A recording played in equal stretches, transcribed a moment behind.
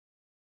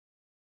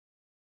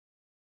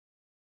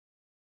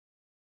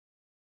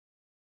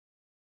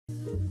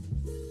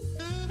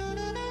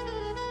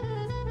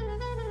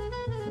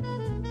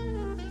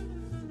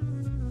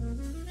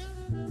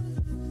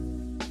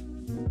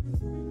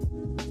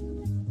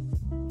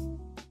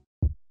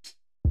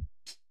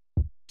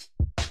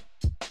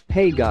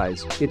Hey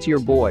guys, it's your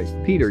boy,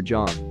 Peter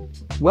John.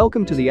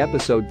 Welcome to the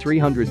episode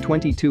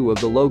 322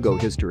 of the Logo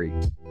History.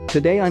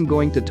 Today I'm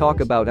going to talk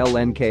about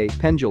LNK,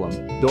 Pendulum,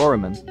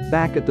 Doraemon,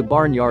 Back at the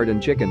Barnyard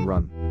and Chicken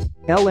Run.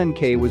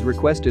 LNK was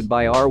requested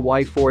by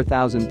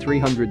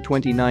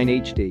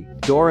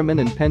RY4329HD,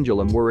 Doraemon and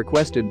Pendulum were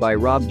requested by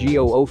Rob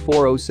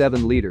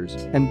Go0407 Leaders,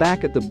 and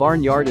Back at the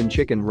Barnyard and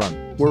Chicken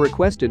Run were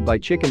requested by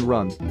Chicken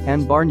Run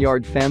and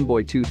Barnyard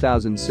Fanboy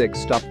 2006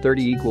 Stop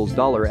 30 equals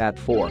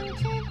 $@4.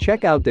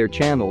 Check out their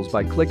channels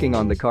by clicking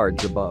on the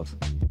cards above.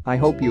 I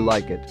hope you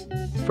like it.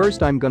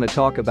 First I'm gonna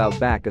talk about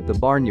Back at the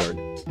Barnyard.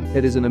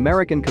 It is an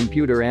American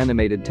computer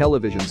animated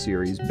television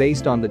series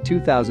based on the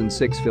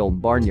 2006 film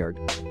Barnyard.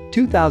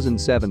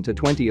 2007 to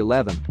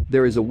 2011,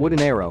 there is a wooden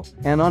arrow,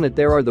 and on it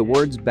there are the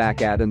words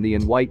back at and the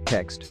in white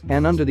text,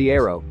 and under the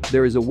arrow,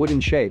 there is a wooden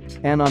shape,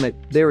 and on it,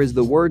 there is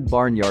the word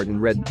Barnyard in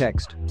red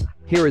text.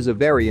 Here is a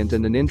variant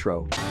and an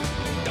intro.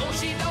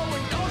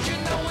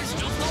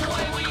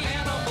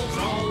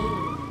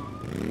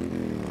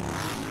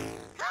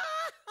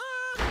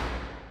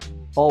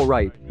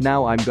 Alright,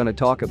 now I'm gonna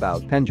talk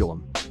about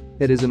Pendulum.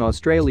 It is an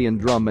Australian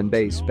drum and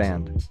bass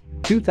band.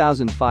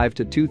 2005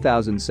 to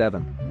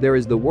 2007, there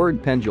is the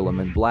word Pendulum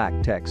in black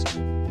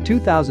text.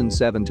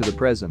 2007 to the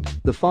present,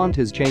 the font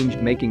has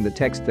changed making the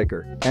text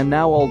thicker, and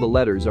now all the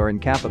letters are in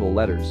capital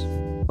letters.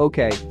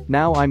 Okay,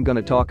 now I'm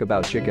gonna talk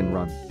about Chicken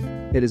Run.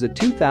 It is a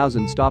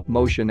 2000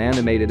 stop-motion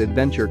animated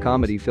adventure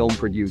comedy film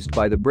produced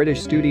by the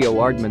British studio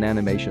Aardman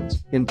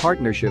Animations in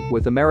partnership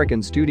with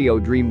American studio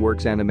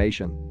DreamWorks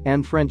Animation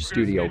and French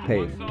studio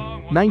PAVE.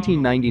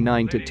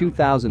 1999 to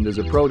 2000 is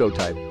a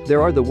prototype.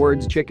 There are the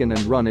words chicken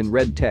and run in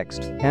red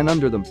text, and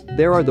under them,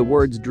 there are the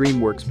words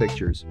DreamWorks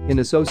Pictures, in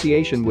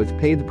association with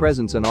PAVE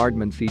Presents and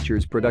Aardman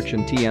Features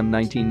Production TM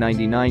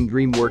 1999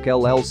 DreamWorks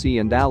LLC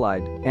and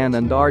Allied, and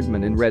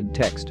Aardman in red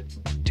text.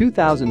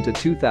 2000 to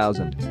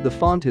 2000, the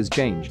font has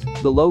changed,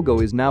 the logo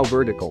is now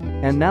vertical,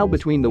 and now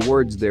between the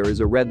words there is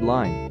a red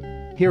line.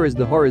 Here is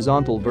the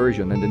horizontal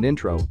version and an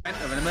intro.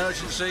 Of an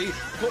emergency,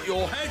 put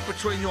your head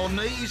between your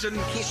knees and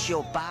kiss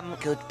your bum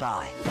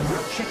goodbye.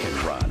 Chicken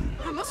Run.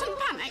 We mustn't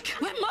panic.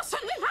 We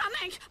mustn't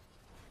panic.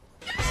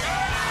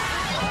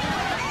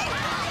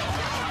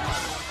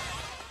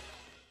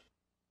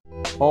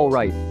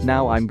 Alright,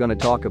 now I'm gonna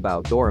talk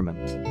about Doraemon.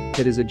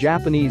 It is a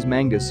Japanese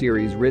manga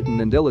series written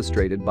and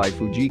illustrated by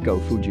Fujiko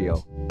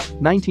Fujio.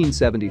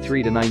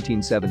 1973 to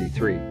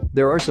 1973,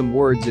 there are some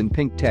words in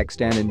pink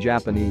text and in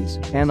Japanese,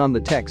 and on the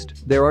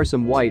text, there are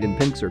some white and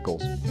pink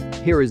circles.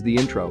 Here is the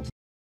intro.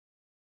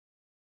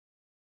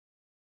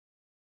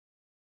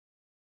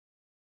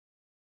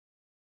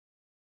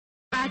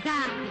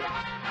 Ragazzi.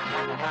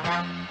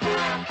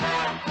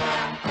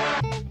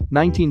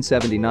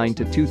 1979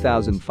 to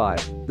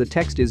 2005, the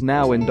text is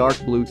now in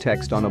dark blue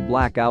text on a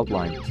black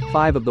outline.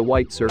 5 of the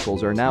white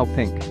circles are now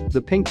pink,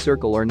 the pink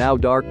circle are now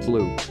dark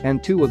blue,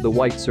 and 2 of the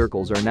white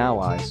circles are now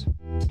eyes.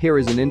 Here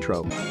is an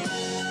intro. -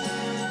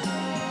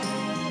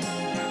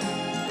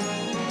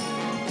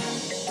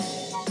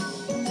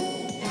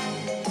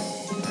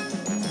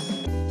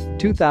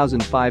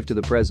 2005 to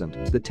the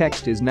present, the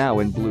text is now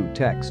in blue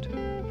text.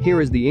 Here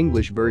is the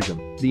English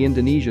version, the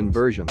Indonesian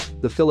version,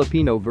 the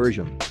Filipino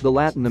version, the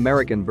Latin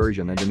American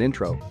version and an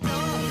intro.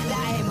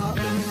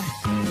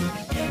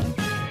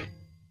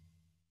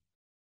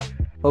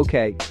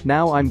 Okay,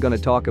 now I'm gonna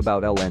talk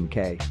about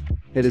LNK.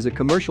 It is a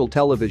commercial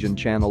television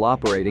channel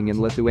operating in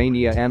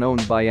Lithuania and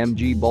owned by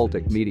MG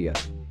Baltic Media.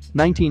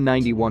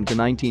 1991 to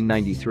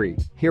 1993,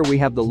 here we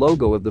have the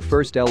logo of the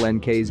first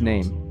LNK's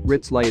name,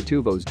 Ryts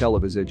Lietuvos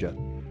Televizija.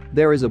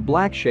 There is a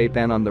black shape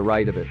and on the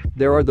right of it,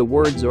 there are the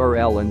words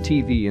RL and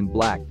TV in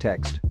black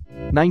text.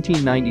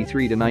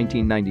 1993 to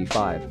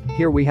 1995,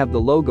 here we have the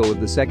logo of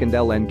the second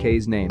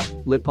LNK's name,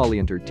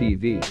 Litpolienter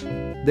TV.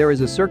 There is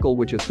a circle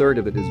which a third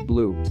of it is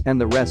blue, and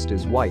the rest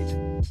is white.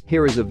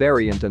 Here is a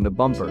variant and a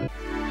bumper.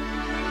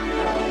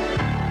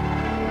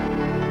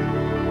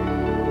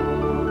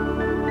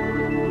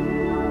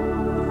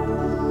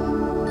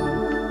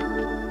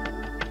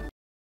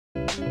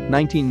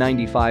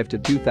 (1995 to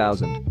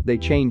 2000), they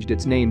changed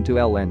its name to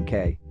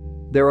LNK.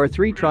 There are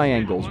 3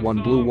 triangles,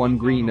 one blue, one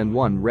green and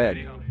one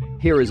red.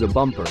 Here is a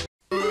bumper.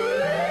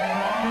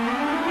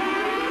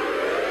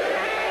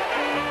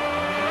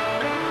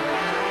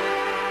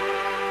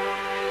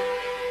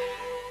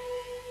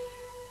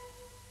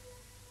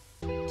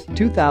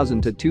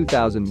 (2000 to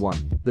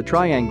 2001), the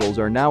triangles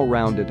are now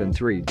rounded and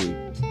 3D.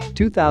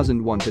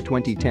 2001 to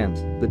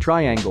 2010, the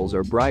triangles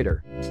are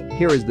brighter.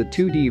 Here is the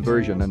 2D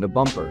version and a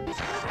bumper.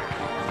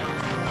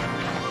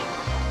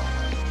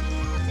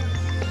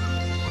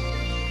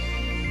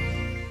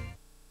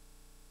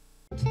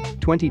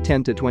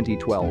 2010 to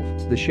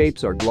 2012, the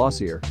shapes are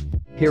glossier.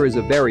 Here is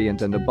a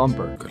variant and a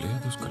bumper.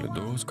 Kalėdos,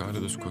 kalėdos,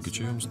 kalėdos, kokį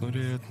čia jums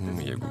norėt?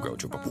 Jeigu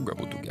gaučiau papūgą,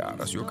 būtų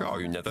geras.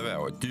 Juokauju, ne tave,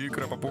 o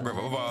tikrą papūgą.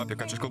 Va, apie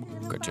ką čia aš kalbu?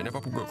 Kad čia ne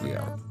papūga, ko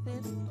gero.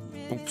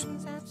 Ups.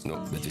 Nu,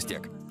 bet vis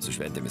tiek, su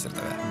šventėmis ir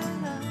tave.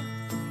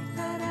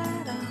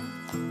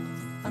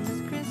 On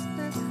this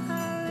Christmas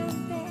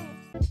holiday.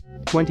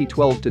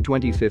 2012 to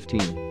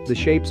 2015, the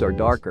shapes are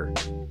darker.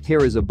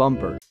 Here is a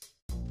bumper.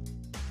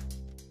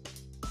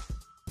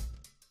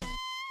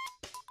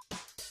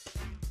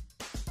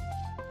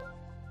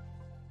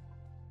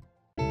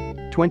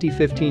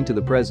 2015 to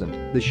the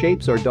present, the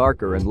shapes are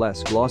darker and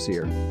less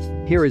glossier.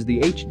 Here is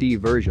the HD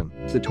version,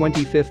 the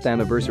 25th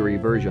anniversary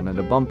version and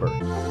a bumper.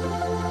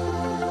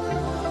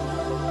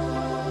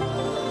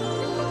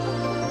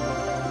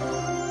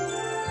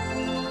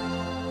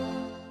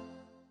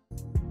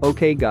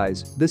 Okay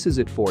guys, this is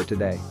it for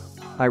today.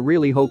 I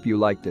really hope you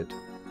liked it.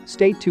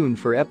 Stay tuned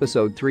for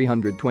episode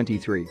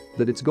 323,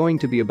 that it's going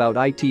to be about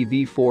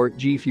ITV4,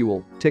 G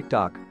Fuel,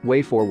 TikTok,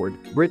 Way Forward,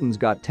 Britain's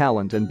Got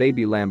Talent and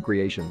Baby Lamb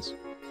creations.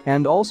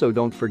 And also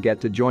don't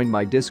forget to join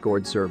my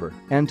Discord server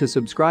and to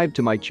subscribe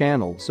to my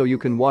channel so you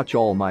can watch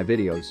all my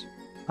videos.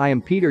 I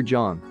am Peter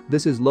John,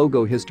 this is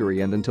Logo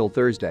History and until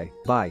Thursday,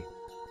 bye.